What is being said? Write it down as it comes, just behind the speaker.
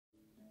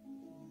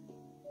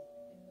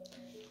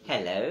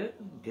Hello,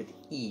 good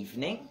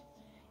evening.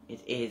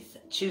 It is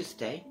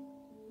Tuesday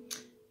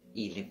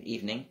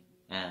evening,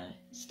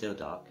 still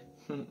dark.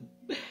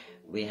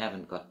 We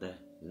haven't got the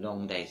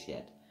long days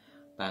yet,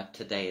 but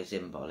today is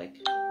symbolic,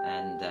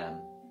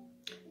 and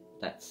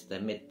that's the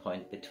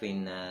midpoint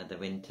between the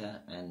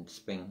winter and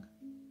spring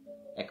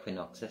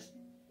equinoxes.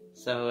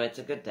 So it's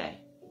a good day.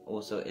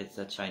 Also, it's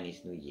a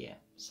Chinese New Year.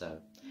 So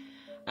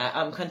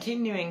I'm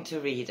continuing to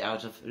read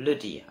out of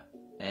Lydia.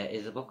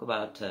 It's a book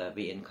about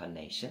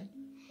re-incarnation.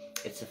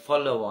 It's a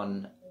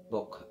follow-on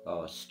book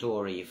or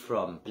story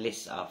from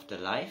Bliss After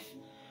Life,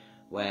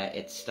 where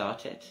it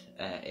started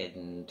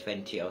in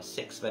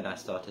 2006 when I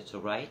started to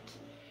write,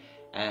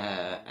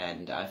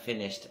 and I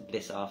finished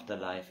Bliss After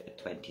Life in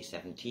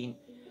 2017,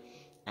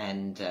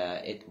 and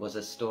it was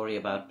a story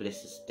about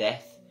Bliss's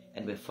death,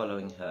 and we're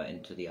following her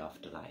into the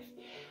afterlife.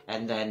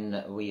 And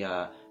then we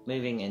are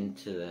moving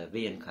into the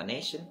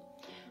reincarnation,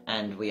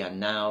 and we are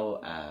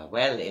now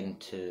well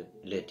into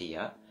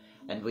Lydia,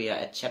 and we are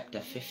at chapter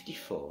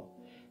 54,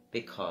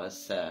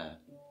 because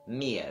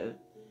Mio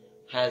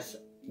has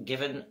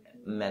given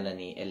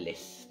Melanie a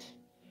list.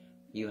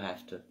 You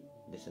have to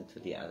listen to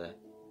the other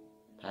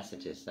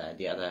passages,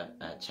 the other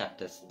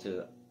chapters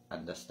to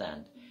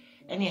understand.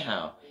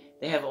 Anyhow,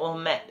 they have all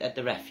met at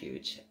the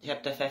Refuge.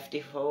 Chapter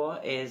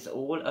 54 is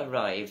all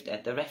arrived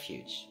at the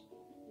Refuge.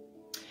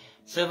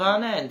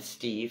 Savannah and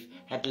Steve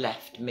had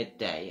left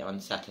midday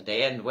on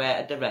Saturday and were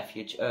at the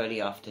Refuge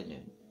early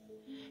afternoon.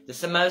 The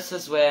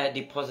samosas were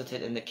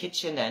deposited in the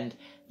kitchen and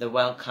the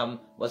welcome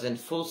was in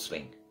full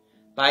swing.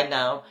 By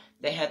now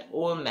they had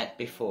all met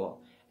before,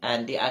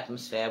 and the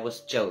atmosphere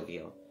was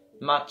jovial,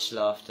 much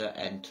laughter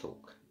and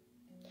talk.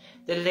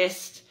 The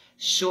list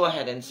sure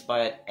had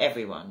inspired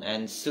everyone,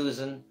 and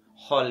Susan,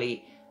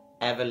 Holly,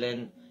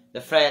 Evelyn,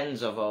 the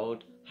friends of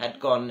old, had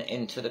gone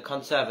into the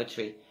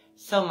conservatory.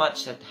 So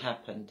much had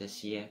happened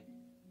this year.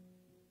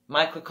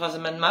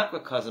 Microcosm and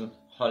macrocosm,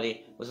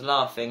 Holly was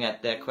laughing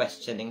at their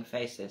questioning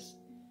faces.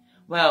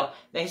 Well,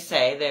 they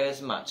say there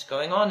is much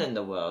going on in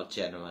the world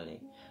generally,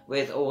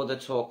 with all the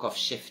talk of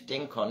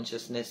shifting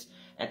consciousness,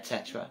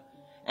 etc.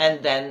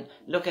 And then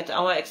look at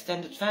our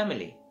extended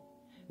family.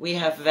 We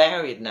have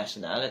varied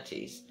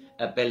nationalities,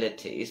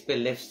 abilities,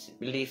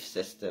 belief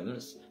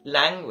systems,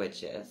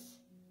 languages.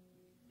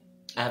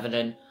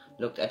 Evelyn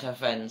looked at her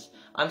friends.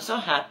 I'm so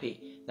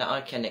happy that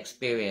I can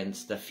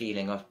experience the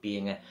feeling of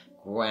being a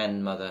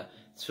grandmother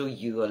through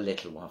your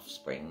little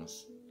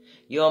offsprings.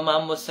 Your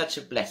mum was such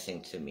a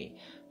blessing to me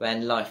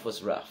when life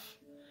was rough.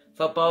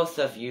 For both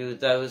of you,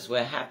 those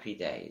were happy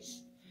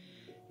days.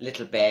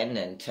 Little Ben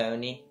and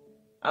Tony,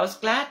 I was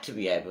glad to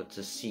be able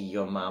to see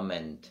your mum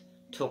and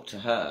talk to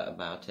her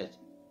about it.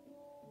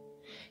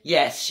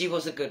 Yes, she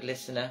was a good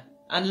listener,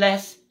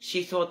 unless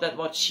she thought that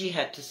what she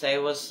had to say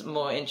was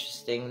more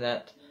interesting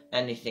than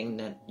anything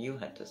that you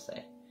had to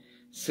say.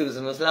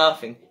 Susan was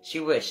laughing. She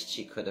wished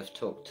she could have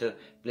talked to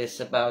Bliss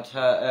about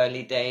her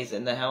early days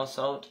in the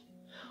household.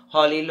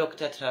 Holly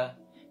looked at her.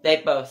 They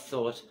both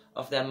thought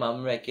of their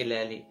mum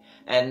regularly,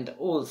 and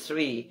all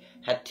three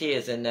had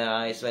tears in their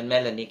eyes when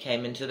Melanie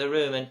came into the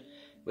room and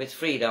with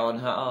Frida on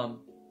her arm.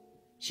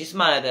 She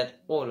smiled at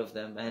all of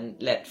them and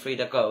let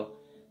Frida go,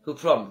 who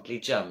promptly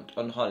jumped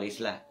on Holly's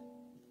lap.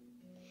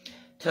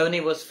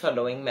 Tony was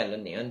following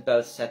Melanie, and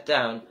both sat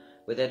down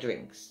with their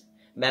drinks.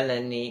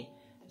 Melanie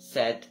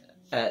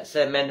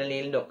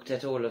looked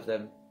at all of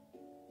them.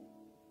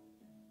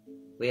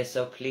 We are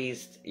so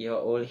pleased you're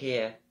all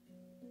here.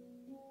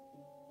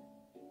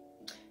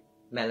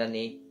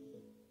 Melanie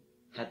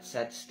had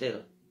sat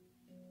still.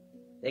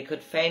 They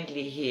could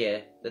faintly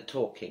hear the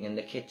talking in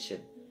the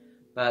kitchen,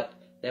 but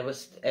there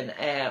was an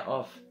air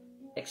of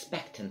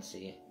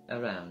expectancy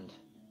around.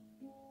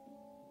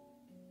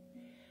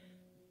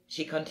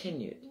 She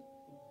continued,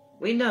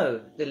 We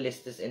know the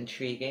list is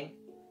intriguing.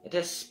 It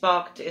has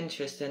sparked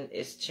interest and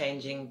is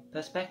changing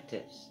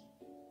perspectives.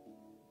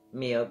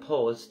 Mio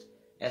paused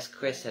as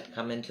Chris had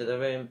come into the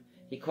room.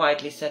 He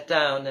quietly sat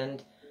down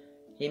and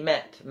he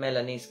met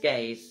Melanie's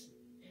gaze.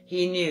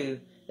 He knew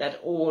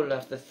that all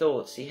of the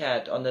thoughts he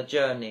had on the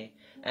journey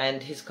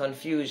and his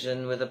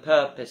confusion with the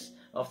purpose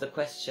of the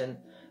question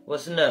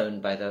was known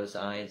by those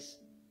eyes.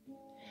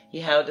 He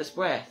held his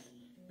breath,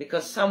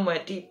 because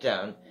somewhere deep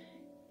down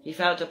he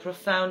felt a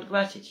profound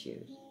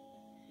gratitude.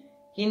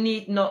 He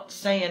need not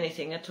say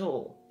anything at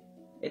all.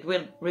 It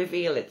will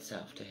reveal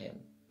itself to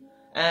him,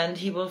 and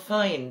he will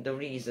find the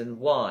reason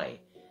why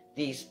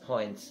these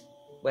points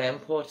were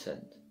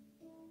important.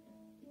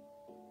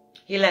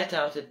 He let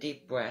out a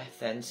deep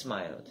breath and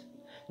smiled.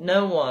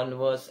 No one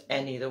was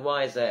any the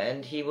wiser,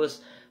 and he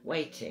was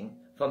waiting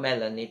for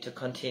Melanie to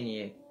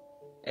continue.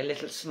 A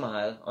little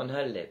smile on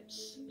her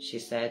lips, she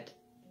said,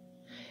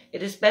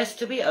 It is best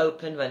to be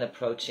open when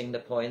approaching the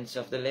points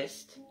of the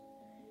list.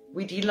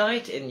 We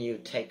delight in you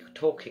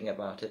talking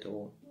about it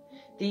all.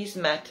 These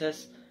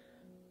matters,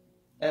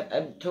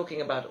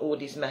 talking about all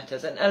these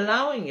matters and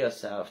allowing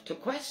yourself to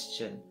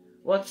question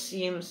what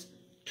seems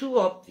too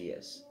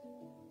obvious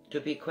to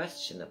be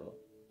questionable.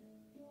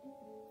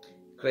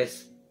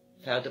 Chris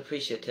felt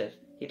appreciative.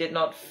 He did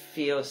not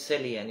feel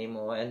silly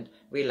anymore and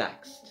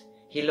relaxed.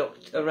 He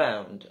looked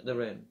around the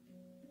room.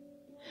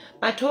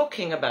 By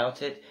talking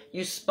about it,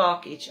 you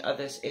spark each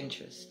other's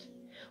interest.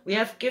 We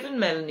have given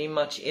Melanie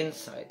much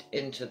insight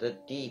into the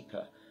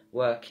deeper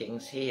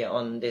workings here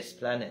on this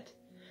planet.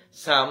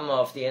 Some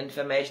of the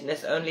information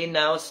is only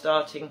now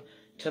starting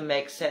to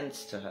make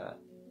sense to her.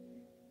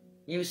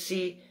 You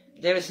see,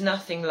 there is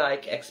nothing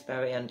like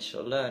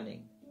experiential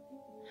learning.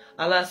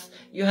 Alas,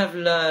 you have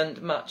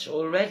learned much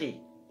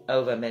already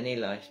over many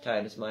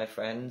lifetimes, my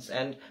friends,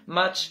 and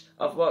much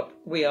of what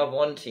we are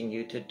wanting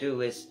you to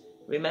do is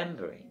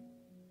remembering.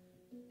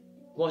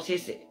 What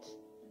is it,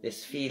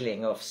 this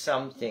feeling of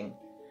something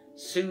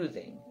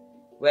soothing,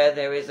 where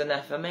there is an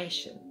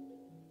affirmation?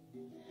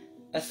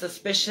 A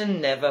suspicion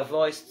never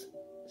voiced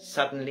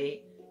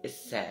suddenly is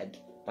said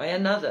by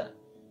another,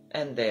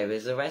 and there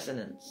is a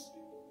resonance.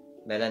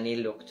 Melanie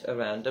looked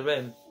around the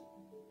room.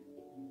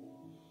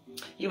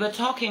 You were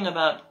talking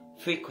about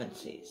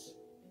frequencies.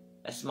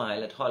 A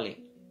smile at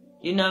Holly.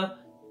 You know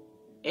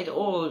it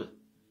all.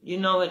 You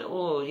know it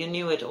all. You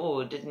knew it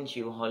all, didn't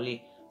you,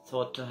 Holly?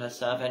 Thought to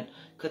herself, and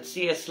could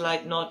see a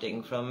slight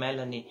nodding from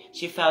Melanie.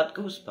 She felt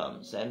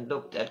goosebumps and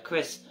looked at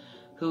Chris,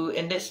 who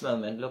in this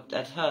moment looked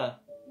at her.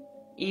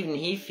 Even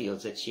he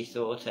feels it, she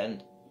thought,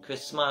 and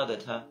Chris smiled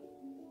at her.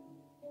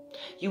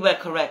 You were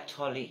correct,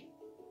 Holly.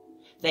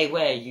 They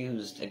were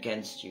used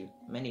against you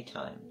many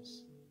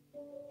times.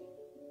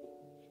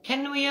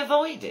 Can we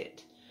avoid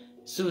it?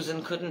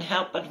 Susan couldn't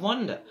help but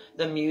wonder.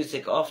 The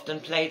music often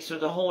played through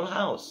the whole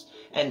house,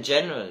 and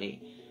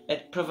generally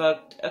it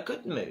provoked a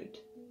good mood.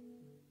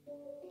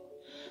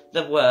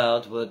 The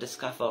world will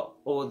discover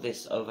all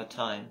this over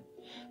time.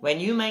 When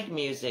you make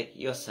music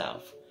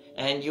yourself,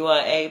 and you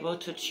are able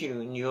to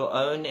tune your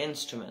own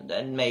instrument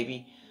and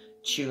maybe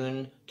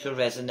tune to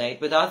resonate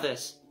with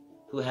others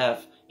who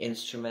have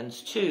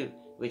instruments too,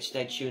 which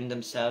they tune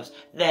themselves,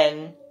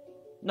 then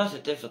not a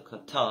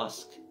difficult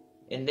task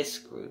in this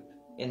group,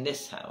 in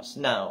this house,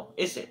 now,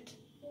 is it?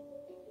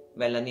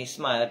 Melanie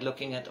smiled,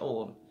 looking at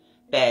all.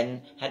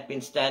 Ben had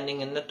been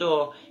standing in the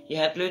door. He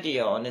had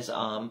Lydia on his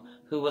arm,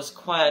 who was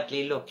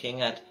quietly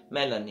looking at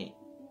Melanie.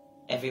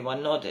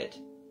 Everyone nodded.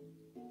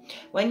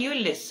 When you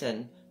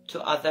listen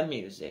to other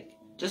music,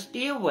 just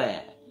be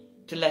aware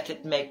to let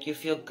it make you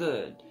feel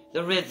good.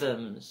 The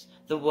rhythms,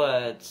 the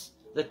words,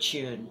 the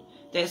tune.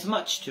 There's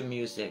much to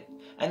music,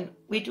 and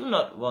we do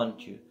not want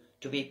you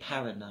to be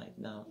paranoid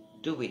now,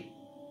 do we?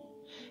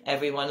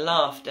 Everyone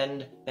laughed,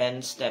 and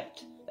Ben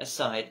stepped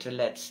aside to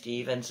let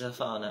Steve and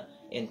Sylvana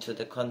into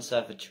the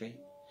conservatory.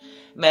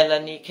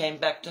 Melanie came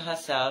back to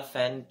herself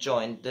and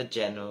joined the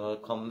general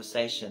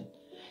conversation.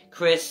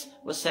 Chris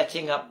was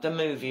setting up the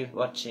movie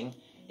watching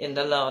in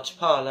the large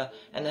parlour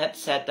and had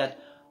said that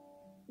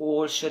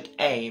all should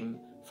aim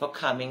for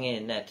coming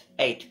in at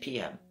 8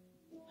 p.m.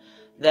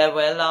 They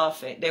were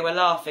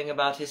laughing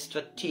about his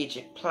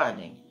strategic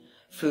planning.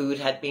 Food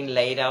had been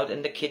laid out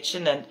in the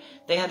kitchen, and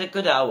they had a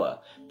good hour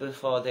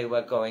before they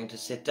were going to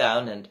sit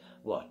down and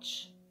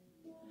watch.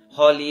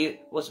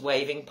 Holly was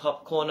waving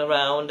popcorn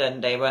around,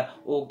 and they were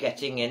all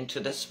getting into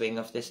the swing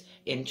of this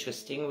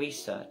interesting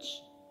research,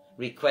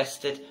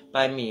 requested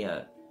by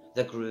Mio,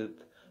 the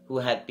group who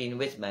had been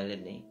with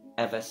Melanie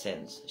ever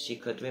since she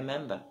could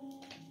remember.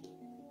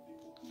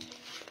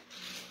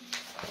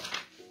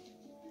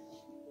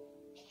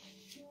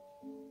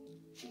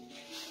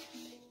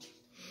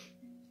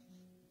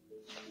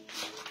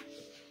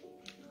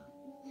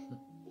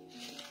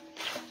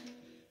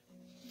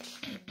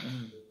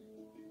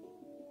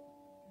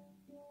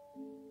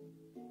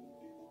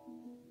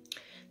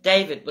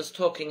 David was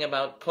talking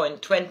about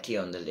point 20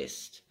 on the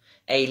list,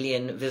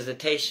 alien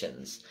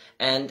visitations,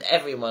 and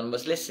everyone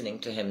was listening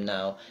to him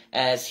now,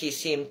 as he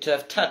seemed to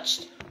have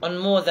touched on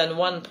more than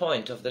one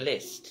point of the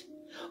list.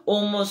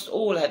 Almost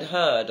all had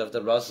heard of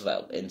the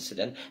Roswell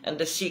incident and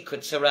the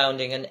secret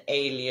surrounding an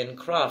alien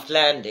craft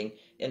landing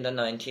in the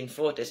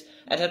 1940s.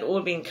 It had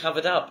all been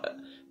covered up,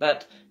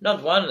 but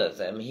not one of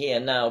them here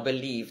now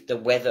believed the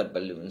weather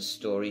balloon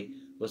story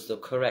was the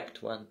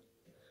correct one.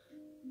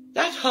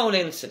 That whole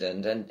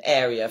incident and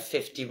Area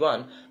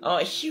 51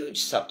 are a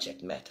huge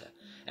subject matter,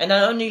 and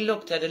I only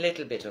looked at a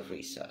little bit of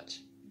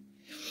research.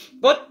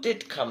 What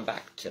did come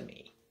back to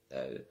me,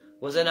 though,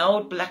 was an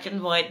old black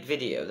and white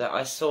video that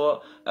I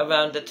saw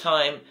around the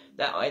time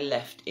that I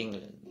left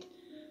England.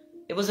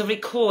 It was a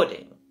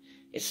recording.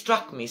 It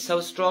struck me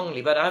so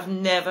strongly, but I've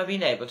never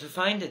been able to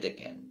find it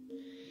again.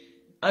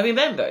 I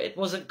remember it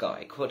was a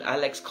guy called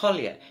Alex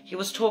Collier. He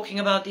was talking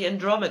about the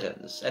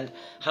Andromedans and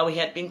how he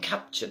had been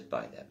captured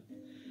by them.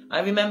 I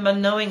remember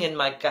knowing in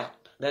my gut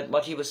that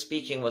what he was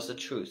speaking was the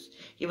truth.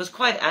 He was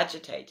quite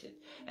agitated,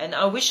 and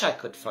I wish I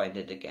could find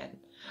it again.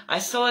 I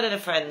saw it at a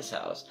friend's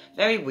house.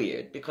 Very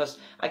weird, because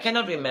I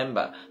cannot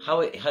remember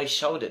how he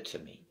showed it to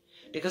me,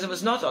 because it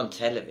was not on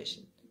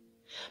television.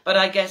 But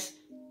I guess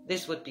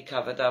this would be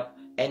covered up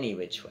any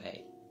which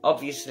way.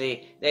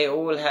 Obviously, they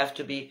all have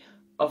to be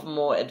of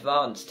more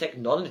advanced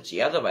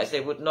technology, otherwise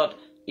they would not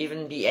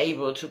even be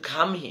able to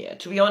come here.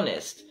 To be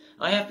honest,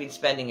 I have been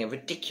spending a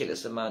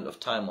ridiculous amount of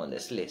time on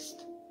this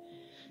list.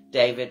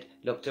 David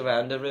looked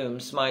around the room,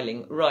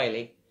 smiling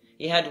wryly.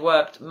 He had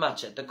worked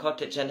much at the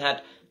cottage and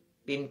had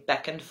been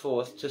back and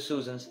forth to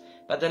Susan's,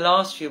 but the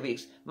last few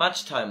weeks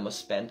much time was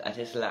spent at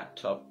his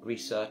laptop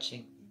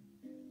researching.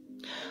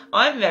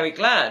 "I'm very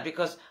glad,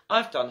 because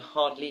I've done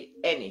hardly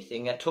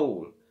anything at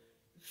all."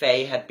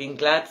 Faye had been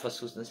glad for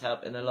Susan's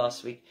help in the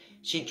last week.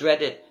 She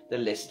dreaded the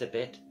list a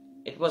bit.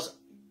 It was,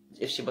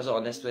 if she was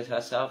honest with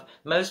herself,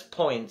 most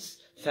points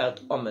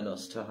felt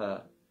ominous to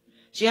her.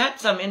 She had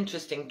some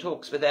interesting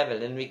talks with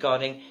Evelyn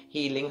regarding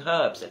healing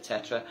herbs,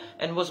 etc.,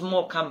 and was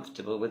more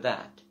comfortable with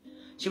that.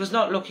 She was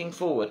looking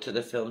forward to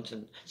the film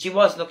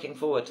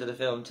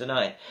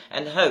tonight,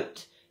 and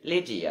hoped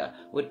Lydia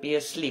would be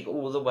asleep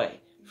all the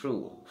way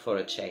through for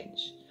a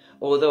change,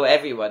 although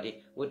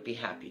everybody would be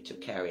happy to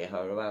carry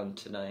her around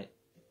tonight.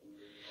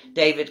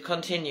 David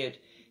continued,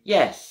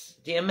 "Yes,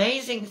 the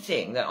amazing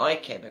thing that I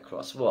came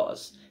across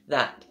was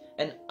that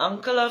an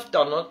uncle of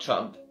Donald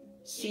Trump,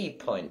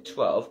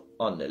 C.12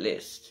 on the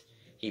list,"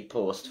 he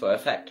paused for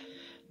effect,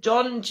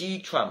 "John G.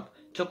 Trump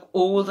took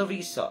all the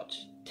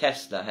research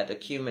Tesla had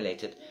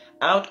accumulated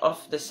out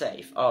of the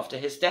safe after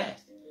his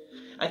death.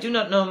 I do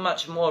not know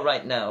much more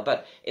right now,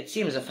 but it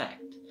seems a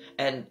fact.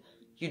 And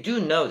you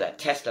do know that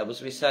Tesla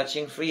was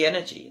researching free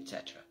energy,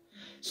 etc.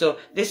 So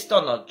this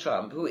Donald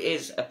Trump, who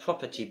is a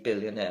property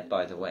billionaire,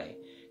 by the way,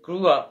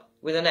 grew up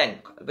with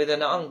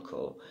an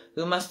uncle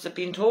who must have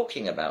been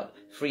talking about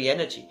free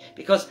energy,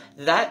 because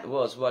that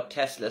was what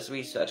Tesla's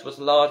research was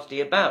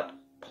largely about.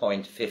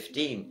 Point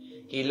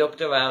 15. He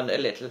looked around a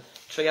little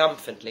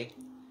triumphantly.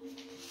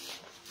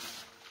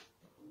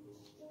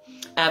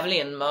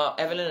 Evelyn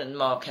and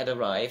Mark had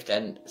arrived,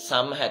 and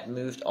some had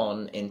moved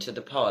on into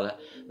the parlour,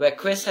 where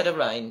Chris had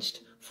arranged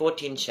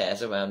 14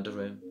 chairs around the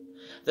room.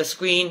 The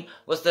screen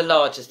was the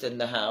largest in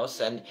the house,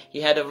 and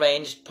he had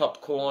arranged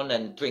popcorn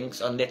and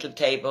drinks on little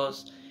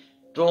tables,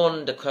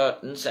 drawn the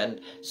curtains,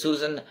 and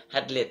Susan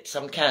had lit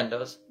some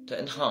candles to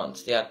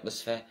enhance the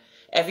atmosphere.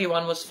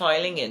 Everyone was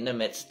filing in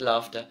amidst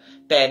laughter,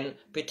 Ben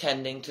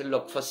pretending to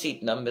look for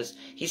seat numbers.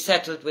 He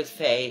settled with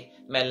Faye,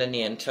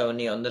 Melanie and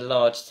Tony on the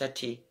large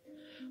settee.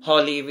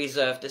 Holly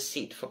reserved a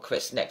seat for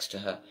Chris next to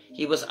her.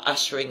 He was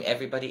ushering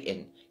everybody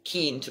in,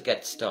 keen to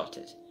get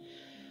started.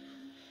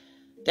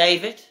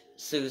 David,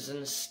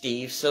 Susan,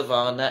 Steve,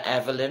 Sylvana,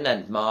 Evelyn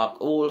and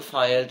Mark all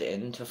filed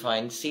in to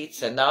find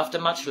seats, and after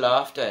much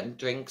laughter and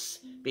drinks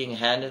being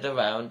handed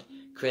around,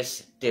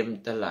 Chris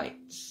dimmed the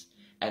lights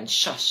and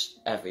shushed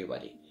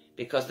everybody,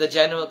 because the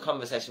general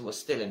conversation was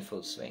still in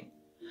full swing.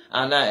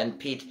 Anna and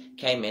Pete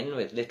came in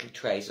with little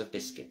trays of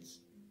biscuits.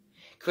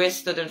 Chris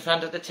stood in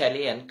front of the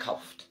telly and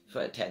coughed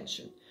for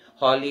attention.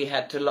 Holly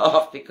had to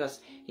laugh because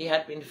he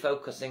had been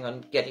focusing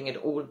on getting it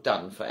all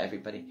done for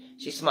everybody.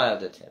 She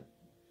smiled at him.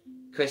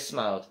 Chris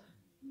smiled,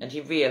 and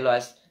he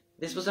realized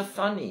this was a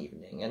fun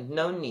evening and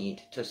no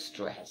need to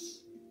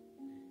stress.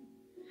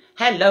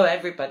 "Hello,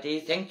 everybody.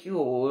 Thank you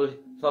all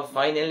for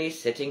finally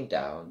sitting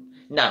down.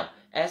 Now,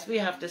 as we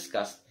have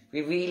discussed,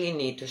 we really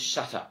need to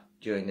shut up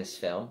during this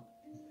film,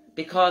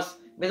 because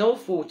with all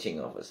 14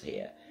 of us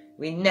here,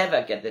 we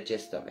never get the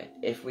gist of it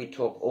if we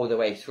talk all the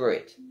way through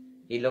it."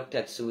 He looked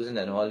at Susan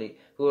and Holly,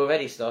 who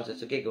already started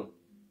to giggle.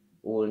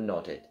 All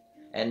nodded,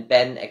 and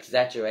Ben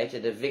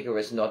exaggerated a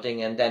vigorous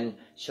nodding and then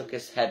shook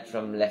his head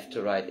from left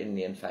to right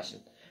Indian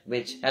fashion,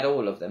 which had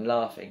all of them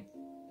laughing.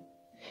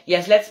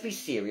 "Yes, let's be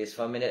serious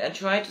for a minute and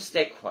try to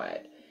stay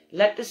quiet.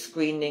 Let the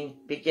screening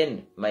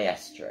begin,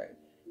 maestro."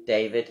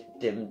 David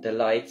dimmed the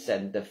lights,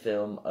 and the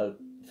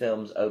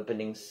film's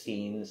opening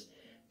scenes,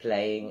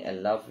 playing a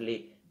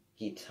lovely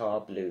guitar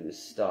blues,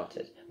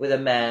 started, with a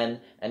man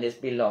and his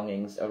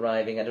belongings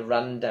arriving at a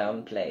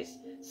run-down place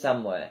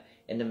somewhere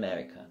in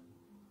America.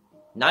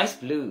 "Nice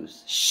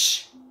blues.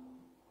 Shh!"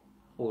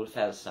 All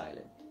fell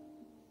silent.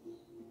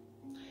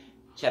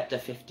 Chapter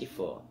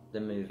 54, the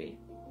movie.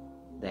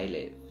 They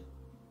Live.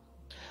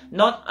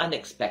 Not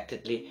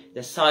unexpectedly,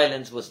 the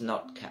silence was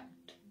not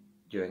kept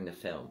during the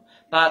film,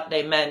 but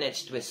they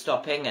managed with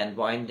stopping and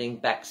winding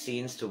back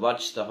scenes to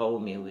watch the whole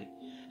movie,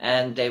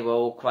 and they were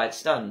all quite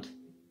stunned.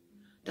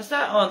 "Does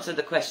that answer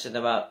the question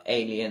about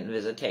alien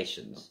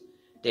visitations?"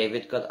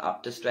 David got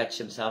up to stretch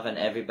himself, and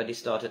everybody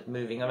started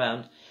moving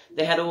around.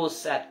 They had all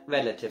sat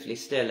relatively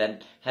still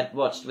and had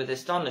watched with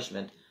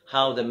astonishment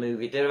how the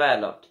movie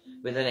developed,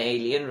 with an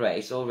alien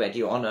race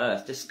already on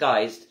Earth,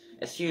 disguised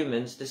as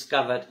humans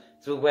discovered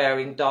through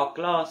wearing dark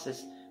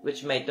glasses,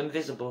 which made them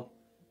visible.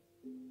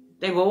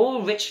 They were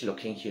all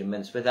rich-looking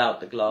humans without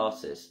the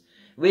glasses.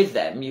 With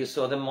them you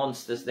saw the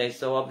monsters they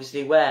so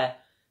obviously wear.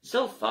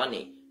 So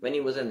funny when he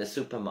was in the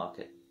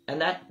supermarket, and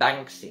that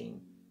bank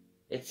scene.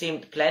 It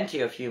seemed plenty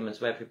of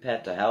humans were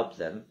prepared to help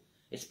them.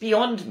 It's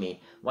beyond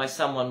me why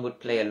someone would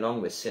play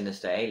along with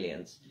sinister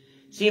aliens.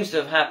 Seems to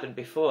have happened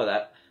before.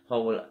 That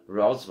whole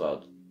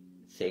Roswell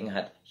thing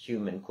had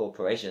human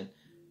cooperation.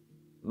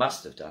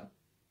 Must have done.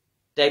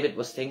 David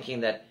was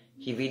thinking that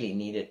he really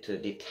needed to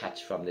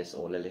detach from this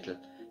all a little.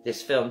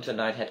 This film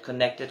tonight had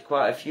connected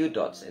quite a few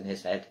dots in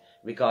his head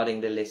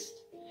regarding the list.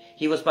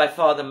 He was by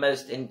far the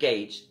most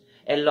engaged,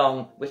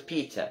 along with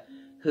Peter,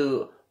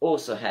 who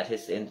also had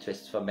his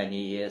interests for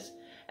many years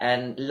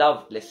and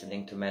loved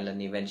listening to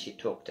Melanie when she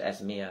talked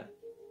as Mio.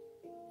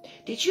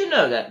 Did you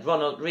know that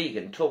Ronald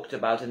Reagan talked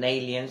about an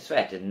alien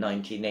threat in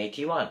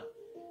 1981?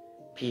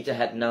 Peter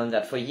had known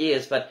that for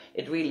years, but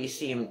it really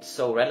seemed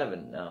so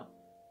relevant now.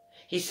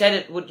 He said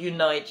it would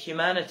unite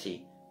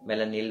humanity.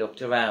 Melanie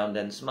looked around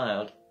and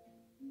smiled.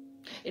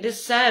 It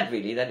is sad,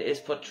 really, that it is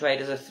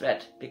portrayed as a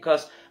threat,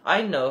 because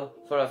I know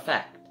for a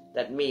fact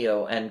that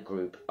Mio and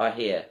group are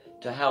here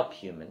to help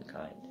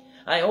humankind.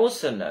 I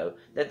also know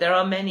that there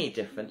are many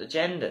different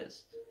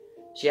agendas.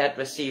 She had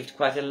received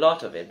quite a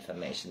lot of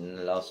information in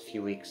the last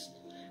few weeks.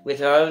 With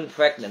her own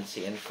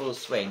pregnancy in full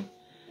swing,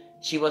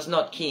 she was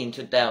not keen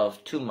to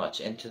delve too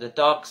much into the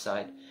dark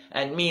side,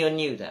 and Mio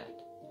knew that.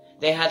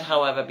 They had,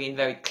 however, been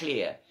very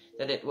clear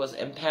that it was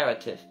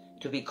imperative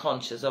to be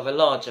conscious of a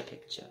larger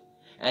picture,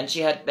 and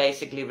she had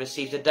basically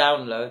received a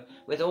download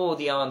with all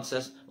the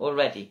answers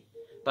already,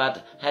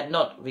 but had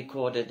not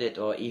recorded it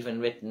or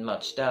even written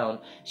much down.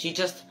 She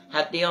just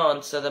had the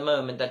answer the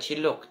moment that she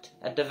looked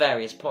at the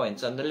various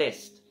points on the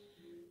list.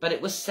 But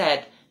it was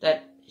said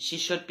that she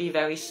should be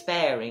very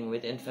sparing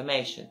with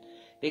information,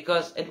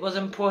 because it was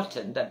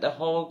important that the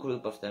whole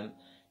group of them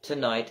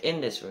tonight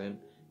in this room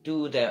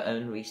do their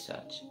own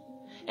research,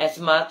 as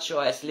much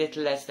or as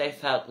little as they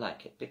felt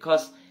like it,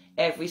 because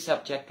every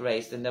subject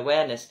raised an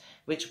awareness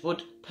which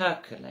would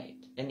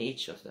percolate in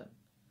each of them.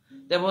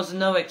 There was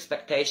no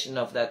expectation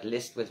of that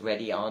list with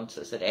ready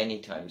answers at any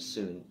time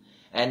soon,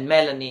 and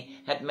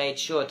Melanie had made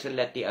sure to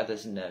let the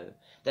others know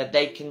that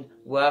they can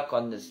work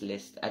on this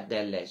list at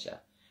their leisure.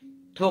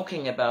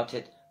 Talking about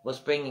it was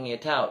bringing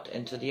it out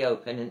into the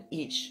open, and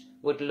each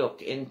would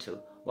look into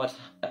what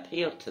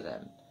appealed to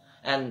them,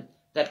 and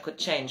that could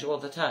change all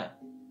the time.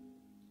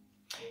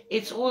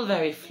 It's all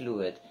very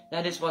fluid.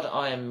 That is what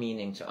I am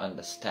meaning to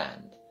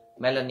understand.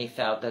 Melanie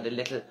felt that a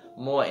little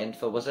more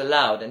info was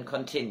allowed and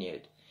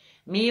continued.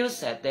 Mio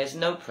said there's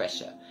no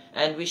pressure,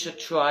 and we should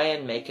try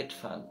and make it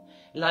fun,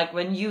 like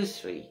when you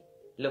three,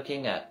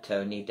 looking at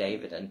Tony,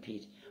 David and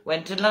Pete,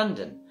 went to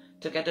London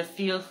to get a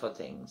feel for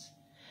things.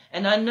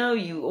 And I know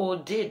you all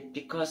did,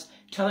 because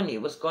Tony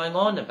was going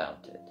on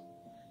about it.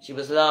 She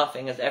was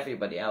laughing as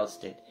everybody else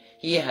did.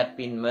 He had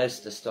been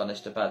most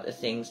astonished about the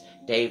things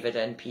David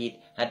and Pete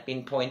had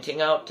been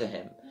pointing out to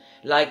him,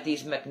 like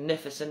these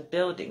magnificent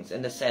buildings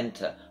in the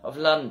centre of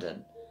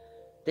London.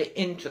 The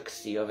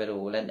intricacy of it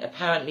all, and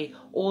apparently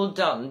all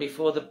done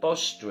before the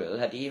Bosch drill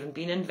had even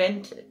been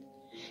invented.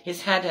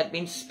 His head had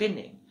been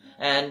spinning,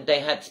 and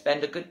they had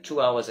spent a good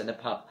 2 hours in a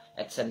pub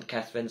at St.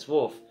 Catherine's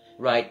Wharf,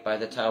 right by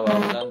the Tower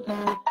of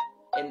London,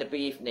 in the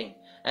evening,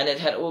 and it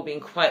had all been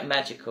quite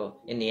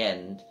magical in the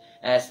end,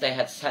 as they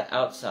had sat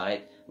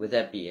outside with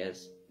their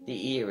beers.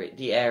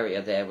 The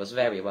area there was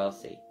very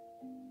wealthy.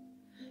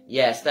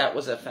 Yes, that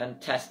was a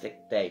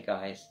fantastic day,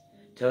 guys.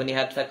 Tony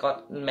had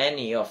forgotten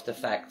many of the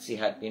facts he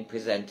had been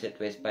presented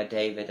with by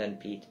David and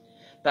Pete,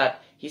 but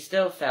he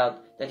still felt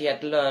that he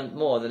had learned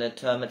more than a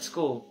term at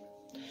school.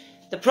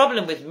 The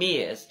problem with me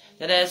is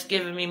that it has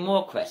given me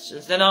more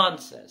questions than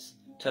answers.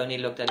 Tony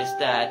looked at his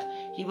dad.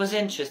 He was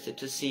interested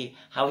to see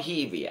how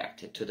he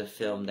reacted to the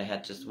film they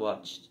had just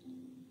watched.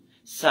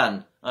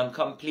 Son, I'm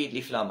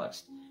completely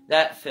flummoxed.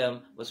 That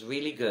film was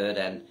really good,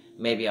 and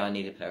maybe I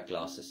need a pair of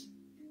glasses.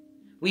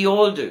 We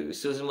all do.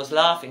 Susan was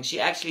laughing. She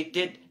actually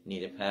did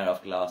need a pair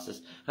of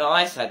glasses. Her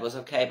eyesight was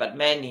okay, but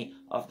many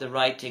of the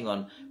writing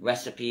on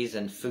recipes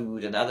and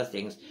food and other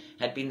things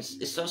had been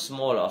so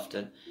small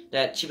often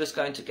that she was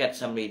going to get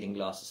some reading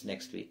glasses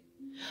next week.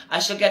 I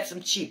shall get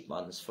some cheap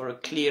ones for a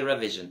clearer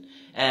vision,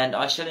 and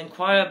I shall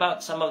inquire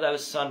about some of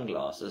those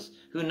sunglasses.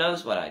 Who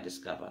knows what I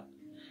discover?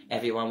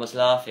 Everyone was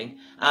laughing.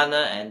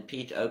 Anna and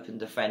Pete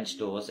opened the French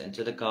doors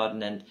into the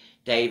garden, and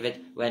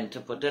David went to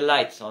put the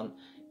lights on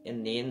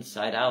in the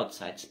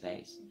inside-outside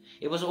space.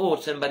 It was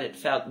autumn, but it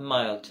felt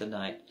mild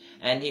tonight,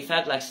 and he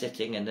felt like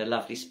sitting in the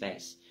lovely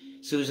space.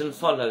 Susan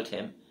followed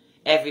him.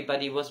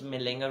 Everybody was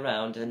milling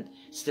around and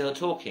still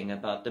talking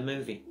about the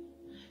movie.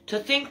 To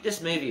think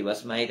this movie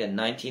was made in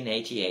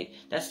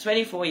 1988, that's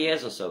 24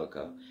 years or so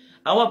ago.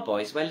 Our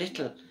boys were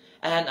little,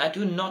 and I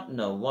do not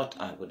know what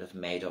I would have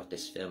made of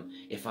this film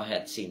if I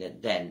had seen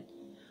it then.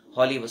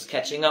 Holly was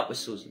catching up with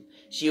Susan.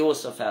 She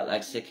also felt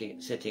like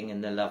sitting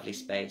in the lovely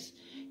space.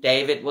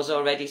 David was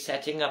already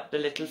setting up the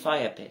little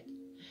fire pit.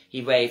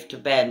 He waved to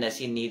Ben as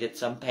he needed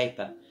some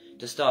paper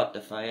to start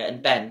the fire,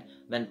 and Ben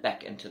went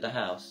back into the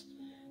house.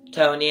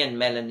 Tony and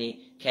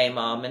Melanie came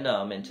arm in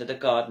arm into the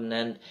garden,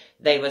 and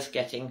they was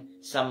getting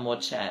some more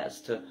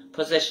chairs to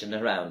position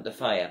around the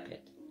fire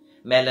pit.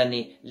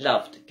 Melanie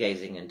loved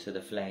gazing into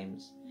the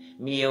flames.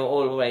 Mio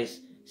always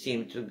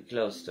seemed to be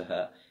close to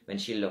her when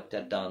she looked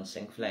at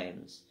dancing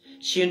flames.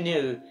 She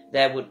knew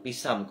there would be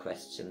some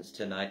questions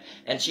tonight,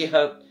 and she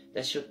hoped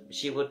that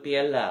she would be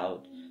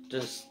allowed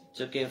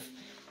to give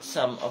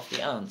some of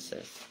the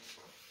answers.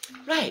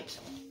 Right,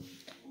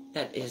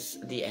 that is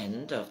the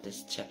end of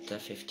this chapter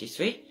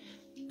 53,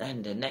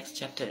 and the next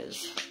chapter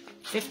is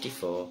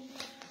 54,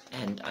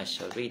 and I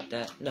shall read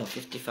that. No,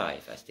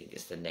 55 I think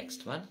is the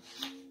next one.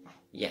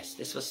 Yes,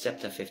 this was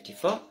chapter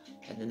 54,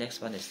 and the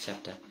next one is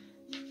chapter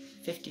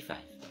 55.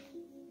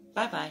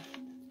 Bye-bye.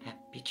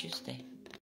 Happy Tuesday.